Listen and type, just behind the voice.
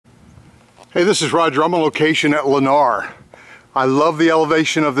Hey, this is Roger. I'm on location at Lennar. I love the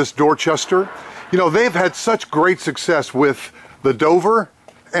elevation of this Dorchester. You know, they've had such great success with the Dover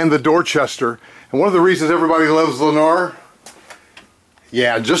and the Dorchester. And one of the reasons everybody loves Lennar,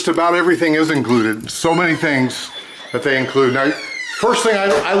 yeah, just about everything is included. So many things that they include. Now, first thing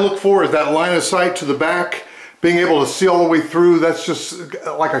I look for is that line of sight to the back, being able to see all the way through. That's just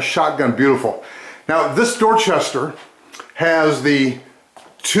like a shotgun, beautiful. Now, this Dorchester has the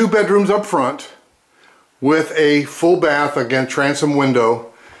 2 bedrooms up front with a full bath, again, transom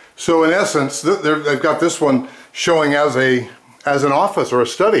window. So in essence, they've got this one showing as an office or a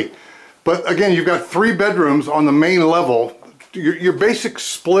study. But again, you've got 3 bedrooms on the main level, your basic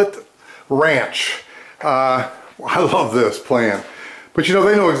split ranch. I love this plan. But you know,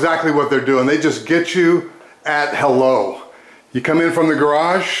 they know exactly what they're doing. They just get you at hello. You come in from the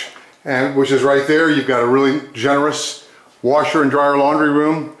garage, and which is right there. You've got a really generous washer and dryer laundry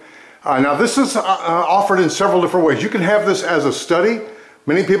room. Now this is offered in several different ways. You can have this as a study.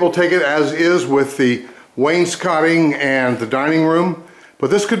 Many people take it as is with the wainscoting and the dining room, but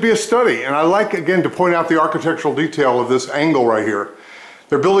this could be a study. And I like, again, to point out the architectural detail of this angle right here.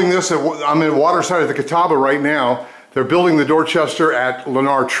 They're building this I'm in Waterside at the Catawba right now. They're building the Dorchester at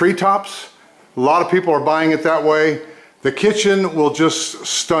Lennar Treetops. A lot of people are buying it that way. The kitchen will just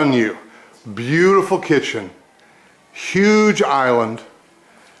stun you. Beautiful kitchen. Huge island,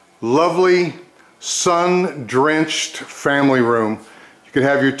 lovely sun-drenched family room. You could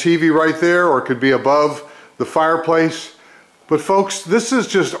have your TV right there, or it could be above the fireplace. But folks, this is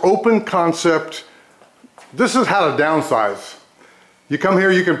just open concept. This is how to downsize. You come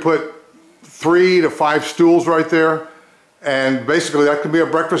here, you can put 3 to 5 stools right there, and basically that could be a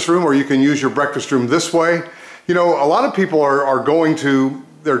breakfast room, or you can use your breakfast room this way. You know, a lot of people are going to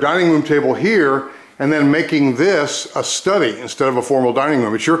their dining room table here and then making this a study instead of a formal dining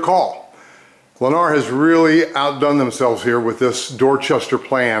room. It's your call. Lennar has really outdone themselves here with this Dorchester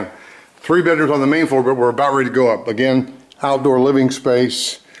plan. 3 bedrooms on the main floor, but we're about ready to go up. Again, outdoor living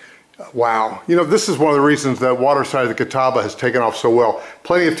space. Wow. You know, this is one of the reasons that Waterside of the Catawba has taken off so well.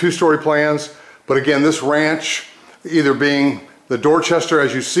 Plenty of 2-story plans, but again, this ranch either being the Dorchester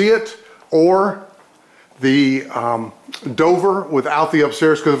as you see it, or the Dover without the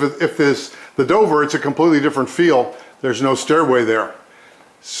upstairs, because if this the Dover, it's a completely different feel. There's no stairway there.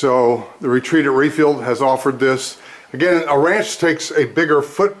 So the Retreat at Refield has offered this. Again, a ranch takes a bigger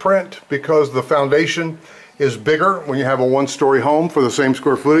footprint because the foundation is bigger when you have a 1-story home for the same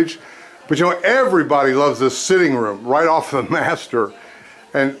square footage. But you know, everybody loves this sitting room right off the master.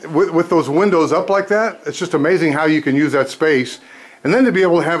 And with those windows up like that, it's just amazing how you can use that space. And then to be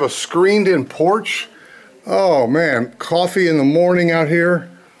able to have a screened-in porch, oh man, coffee in the morning out here.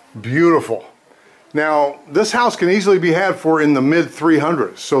 Beautiful. Now, this house can easily be had for in the mid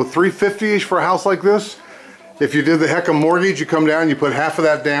 300s. So 350-ish for a house like this. If you did the HECM mortgage, you come down, you put half of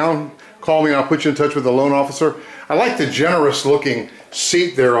that down, call me and I'll put you in touch with the loan officer. I like the generous looking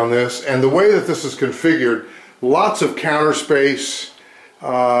seat there on this, and the way that this is configured, lots of counter space,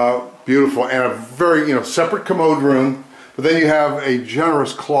 beautiful, and a very, you know, separate commode room. But then you have a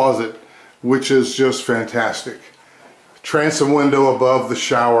generous closet, which is just fantastic. Transom window above the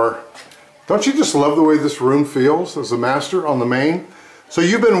shower. Don't you just love the way this room feels as a master on the main? So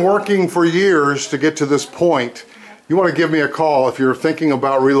you've been working for years to get to this point. You want to give me a call if you're thinking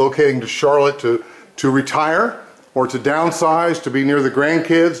about relocating to Charlotte to retire, or to downsize, to be near the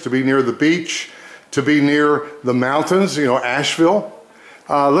grandkids, to be near the beach, to be near the mountains, you know, Asheville.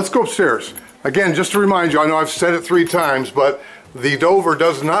 Let's go upstairs. Again, just to remind you, I know I've said it 3 times, but the Dover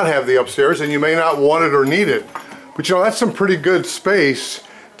does not have the upstairs, and you may not want it or need it. But you know, that's some pretty good space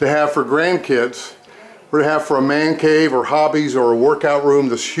to have for grandkids, or to have for a man cave or hobbies or a workout room.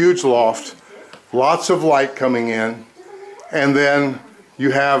 This huge loft, lots of light coming in, and then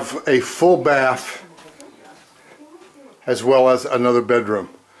you have a full bath as well as another bedroom.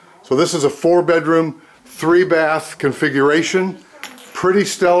 So this is a 4-bedroom, 3-bath configuration. Pretty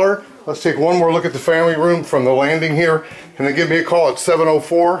stellar. Let's take one more look at the family room from the landing here, and then give me a call at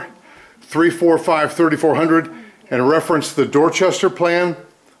 704-345-3400 and reference the Dorchester plan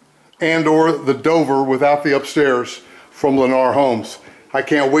and or the Dover without the upstairs from Lennar Homes. I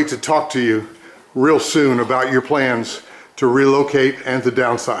can't wait to talk to you real soon about your plans to relocate and to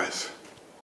downsize.